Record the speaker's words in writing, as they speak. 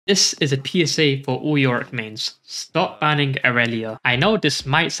This is a PSA for all Yorick mains. Stop banning Irelia. I know this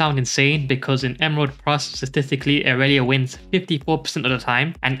might sound insane because in Emerald Plus, statistically, Irelia wins 54% of the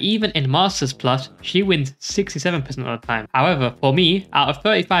time, and even in Masters Plus, she wins 67% of the time. However, for me, out of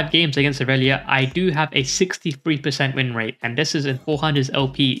 35 games against Irelia, I do have a 63% win rate, and this is in 400s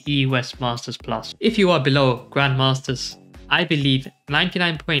LP EUS Masters Plus. If you are below Grandmasters, I believe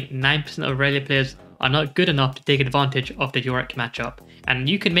 99.9% of Irelia players are not good enough to take advantage of the Yorick matchup, and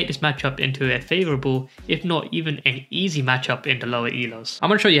you can make this matchup into a favourable, if not even an easy matchup in the lower elos. I'm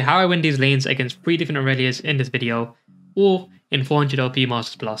going to show you how I win these lanes against 3 different Irelias in this video, all in 400 LP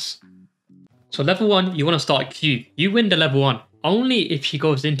Masters Plus. So level 1, you want to start Q. You win the level 1, only if she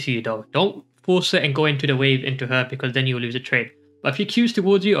goes into you though. Don't force it and go into the wave into her because then you'll lose a trade. But if she Qs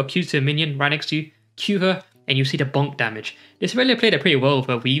towards you or Qs to a minion right next to you, Q her, and you see the bonk damage. This Irelia played it pretty well with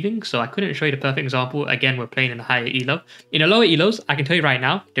her weaving, so I couldn't show you the perfect example. Again, we're playing in a higher elo. In the lower elos, I can tell you right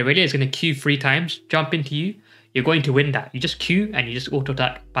now, the Irelia is going to Q 3 times, jump into you. You're going to win that. You just Q and you just auto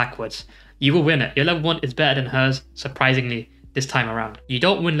attack backwards. You will win it. Your level 1 is better than hers, surprisingly, this time around. You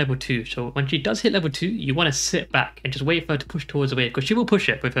don't win level 2, so when she does hit level 2, you want to sit back and just wait for her to push towards the wave, because she will push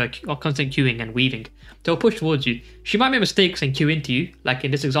it with her constant queuing and weaving. She'll push towards you. She might make mistakes and queue into you, like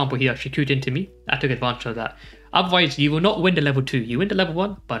in this example here, she queued into me. I took advantage of that. Otherwise, you will not win the level 2. You win the level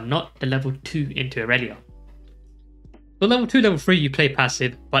 1, but not the level 2 into Irelia. So level 2, level 3, you play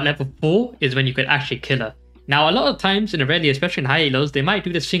passive, but level 4 is when you could actually kill her. Now, a lot of times in Irelia, especially in high elos, they might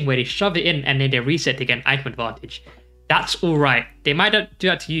do this thing where they shove it in and then they reset to get an item advantage. That's alright. They might not do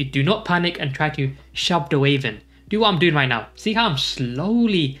that to you. Do not panic and try to shove the wave in. Do what I'm doing right now. See how I'm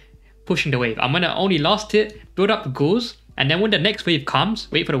slowly pushing the wave. I'm going to only last hit, build up the ghouls, and then when the next wave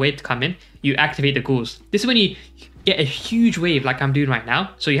comes, wait for the wave to come in, you activate the ghouls. This is when you get a huge wave like I'm doing right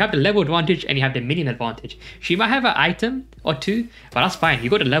now. So you have the level advantage and you have the minion advantage. She might have an item or two, but that's fine. You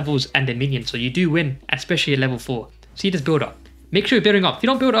got the levels and the minions, so you do win, especially at level 4. See this build up. Make sure you're building up. If you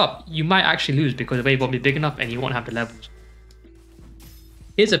don't build up, you might actually lose because the wave won't be big enough and you won't have the levels.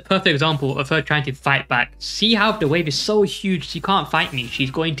 Here's a perfect example of her trying to fight back. See how the wave is so huge she can't fight me.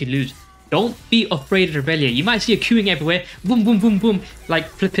 She's going to lose. Don't be afraid of Irelia. You might see her queuing everywhere. Boom, boom, boom, boom. Like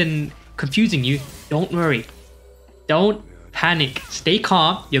flipping confusing you. Don't worry. Don't panic. Stay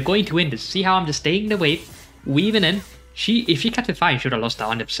calm. You're going to win this. See how I'm just staying in the wave, weaving in. If she kept it fine, she would have lost that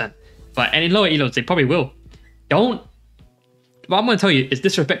 100%. And in lower elos, they probably will. What I'm going to tell you is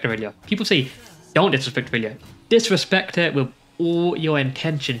disrespect Irelia. People say, don't disrespect Irelia. Disrespect her with all your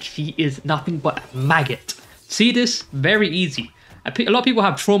intentions. She is nothing but a maggot. See this? Very easy. A lot of people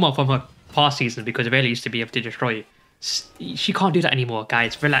have trauma from her past seasons because Irelia used to be able to destroy you. She can't do that anymore,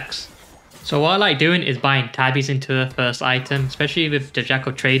 guys. Relax. So what I like doing is buying tabbies into her first item, especially with the Jack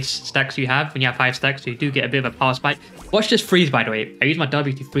of Trades stacks you have. When you have 5 stacks, so you do get a bit of a power spike. Watch this freeze, by the way. I use my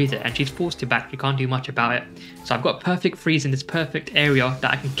W to freeze it, and she's forced to back. You can't do much about it. So I've got perfect freeze in this perfect area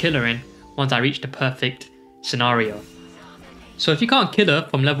that I can kill her in once I reach the perfect scenario. So if you can't kill her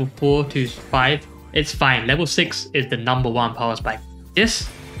from level 4 to 5, it's fine. Level 6 is the #1 power spike. This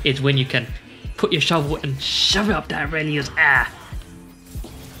is when you can put your shovel and shove it up that Irelia's ass.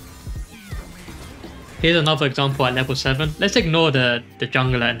 Here's another example at level 7. Let's ignore the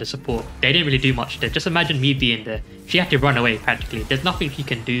jungler and the support. They didn't really do much there. Just imagine me being there. She had to run away practically. There's nothing she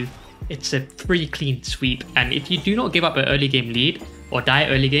can do. It's a pretty clean sweep. And if you do not give up an early game lead or die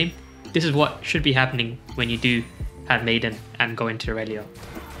early game, this is what should be happening when you do have Maiden and go into Irelia.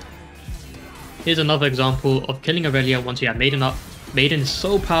 Here's another example of killing Irelia once you have Maiden up. Maiden is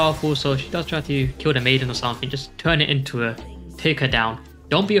so powerful, so she does try to kill the Maiden or something. Just turn it into her, take her down.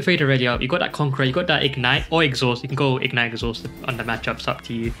 Don't be afraid of Irelia. You got that Conqueror, you got that Ignite or Exhaust. You can go Ignite, Exhaust on the matchup, it's up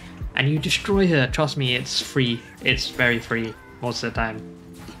to you. And you destroy her. Trust me, it's free. It's very free most of the time.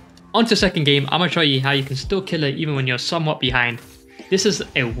 On to the second game, I'm going to show you how you can still kill her even when you're somewhat behind. This is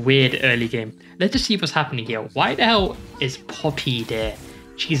a weird early game. Let's just see what's happening here. Why the hell is Poppy there?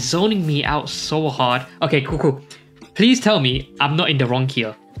 She's zoning me out so hard. Okay, cool. Please tell me I'm not in the wrong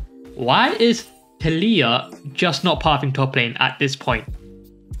here. Why is Talia just not pathing top lane at this point?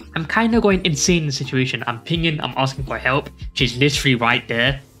 I'm kind of going insane in the situation. I'm pinging, I'm asking for help. She's literally right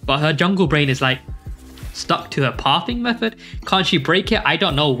there. But her jungle brain is like stuck to her pathing method. Can't she break it? I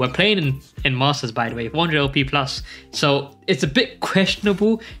don't know. We're playing in Masters, by the way, 400 LP plus. So it's a bit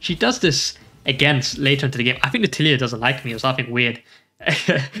questionable. She does this again later into the game. I think the Talia doesn't like me or something weird.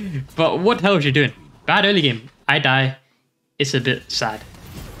 But what the hell is she doing? Bad early game. I die. It's a bit sad.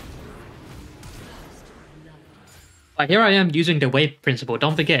 But here I am using the wave principle.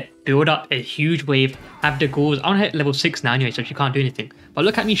 Don't forget, build up a huge wave, have the ghouls. I'm gonna hit level 6 now anyway, so she can't do anything. But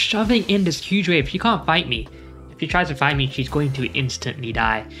look at me shoving in this huge wave. She can't fight me. she tries to find me, she's going to instantly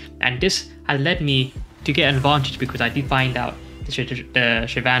die. And this has led me to get an advantage because I do find out the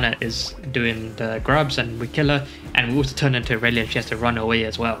Shyvana is doing the grubs and we kill her, and we also turn into Irelia and she has to run away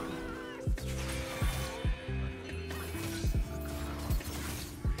as well.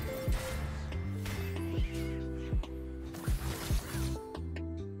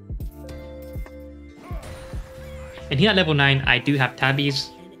 And here at level 9, I do have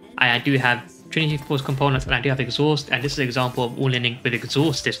tabbies, I do have Trinity Force components, and I do have exhaust, and this is an example of all-inning with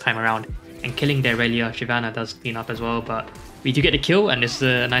exhaust this time around. And killing the Irelia, Shyvana does clean up as well, but we do get the kill, and this is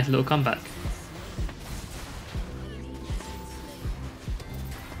a nice little comeback.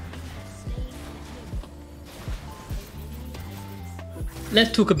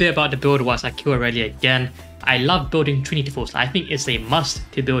 Let's talk a bit about the build whilst I kill Irelia again. I love building Trinity Force. I think it's a must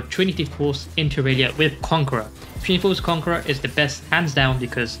to build Trinity Force into Irelia with Conqueror. Trinity Force Conqueror is the best hands down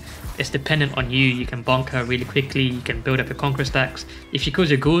because it's dependent on you. You can bonk her really quickly, you can build up your Conqueror stacks. If she kills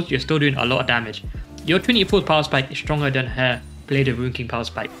your ghouls, you're still doing a lot of damage. Your Trinity Force power spike is stronger than her Blade of Rune King power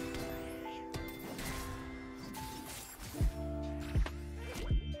spike.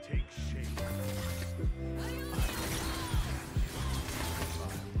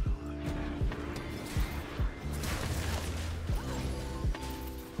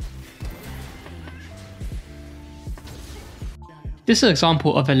 This is an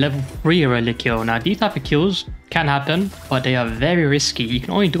example of a level 3 Irelia kill. Now these type of kills can happen, but they are very risky. You can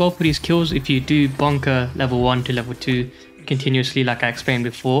only go for these kills if you do bunker level 1 to level 2 continuously like I explained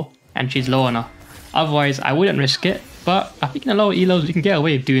before, and she's low enough. Otherwise I wouldn't risk it, but I think in the lower elos we can get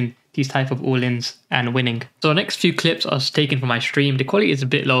away with doing these type of all-ins and winning. So the next few clips are taken from my stream. The quality is a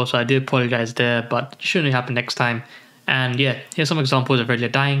bit low, so I do apologize there, but it shouldn't happen next time. And yeah, here's some examples of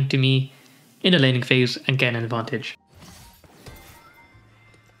Irelia dying to me in the laning phase and getting an advantage.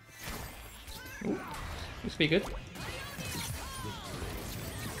 This be good.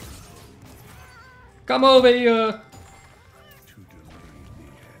 Come over here!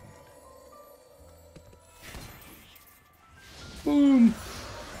 Boom!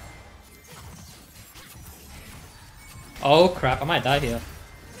 Oh crap, I might die here.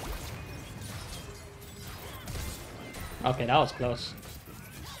 Okay, that was close.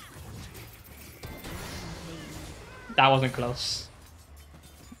 That wasn't close.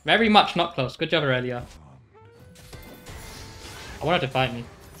 Very much not close. Good job, Irelia. I wanted to fight me.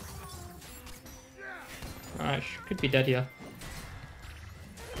 Alright, could be dead here.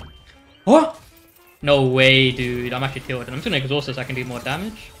 What? No way, dude. I'm actually killed. And I'm just gonna exhaust her so I can do more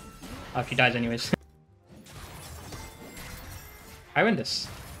damage. Oh, she dies anyways. I win this.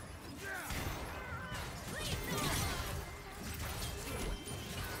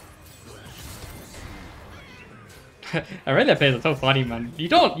 Irelia plays are so funny, man. You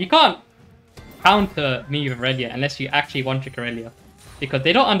can't counter me with Irelia unless you actually want trick Irelia, because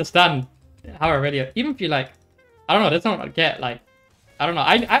they don't understand how Irelia. Even if you like, I don't know, they don't get like, I don't know.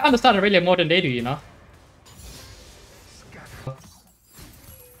 I understand Irelia more than they do, you know.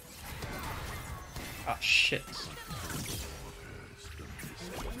 Oh shit.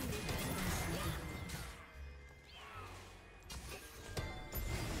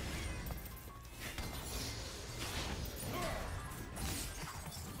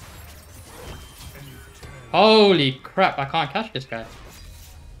 Holy crap, I can't catch this guy.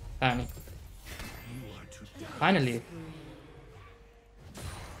 Apparently. Finally.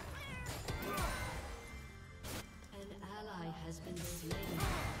 An ally has been slain.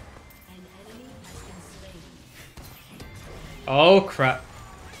 An enemy has been slain. Oh crap.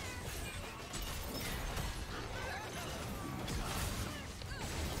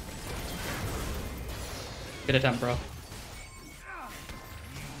 Good attempt, bro.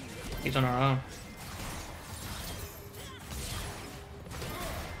 He's on our own.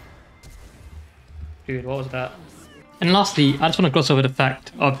 Dude, what was that? And lastly, I just want to gloss over the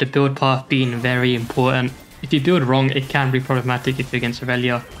fact of the build path being very important. If you build wrong, it can be problematic if you're against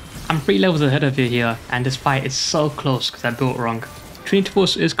Irelia. I'm 3 levels ahead of you here, and this fight is so close because I built wrong. Trinity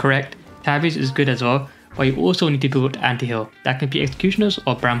Force is correct, Tabbies is good as well, but you also need to build anti-heal. That can be Executioners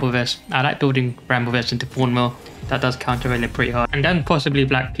or Bramble Vest. I like building Bramble Vest into Thorn Mill. That does counter Irelia pretty hard. And then possibly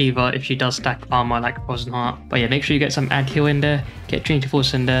Black Fever if she does stack armor like Frozen Heart. But yeah, make sure you get some anti-heal in there, get Trinity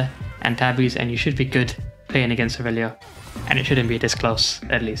Force in there, and Tabbies, and you should be good playing against Irelia. And it shouldn't be this close,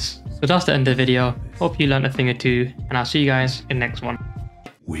 at least. So that's the end of the video. Hope you learned a thing or two, and I'll see you guys in the next one.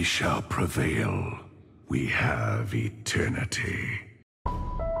 We shall prevail. We have eternity.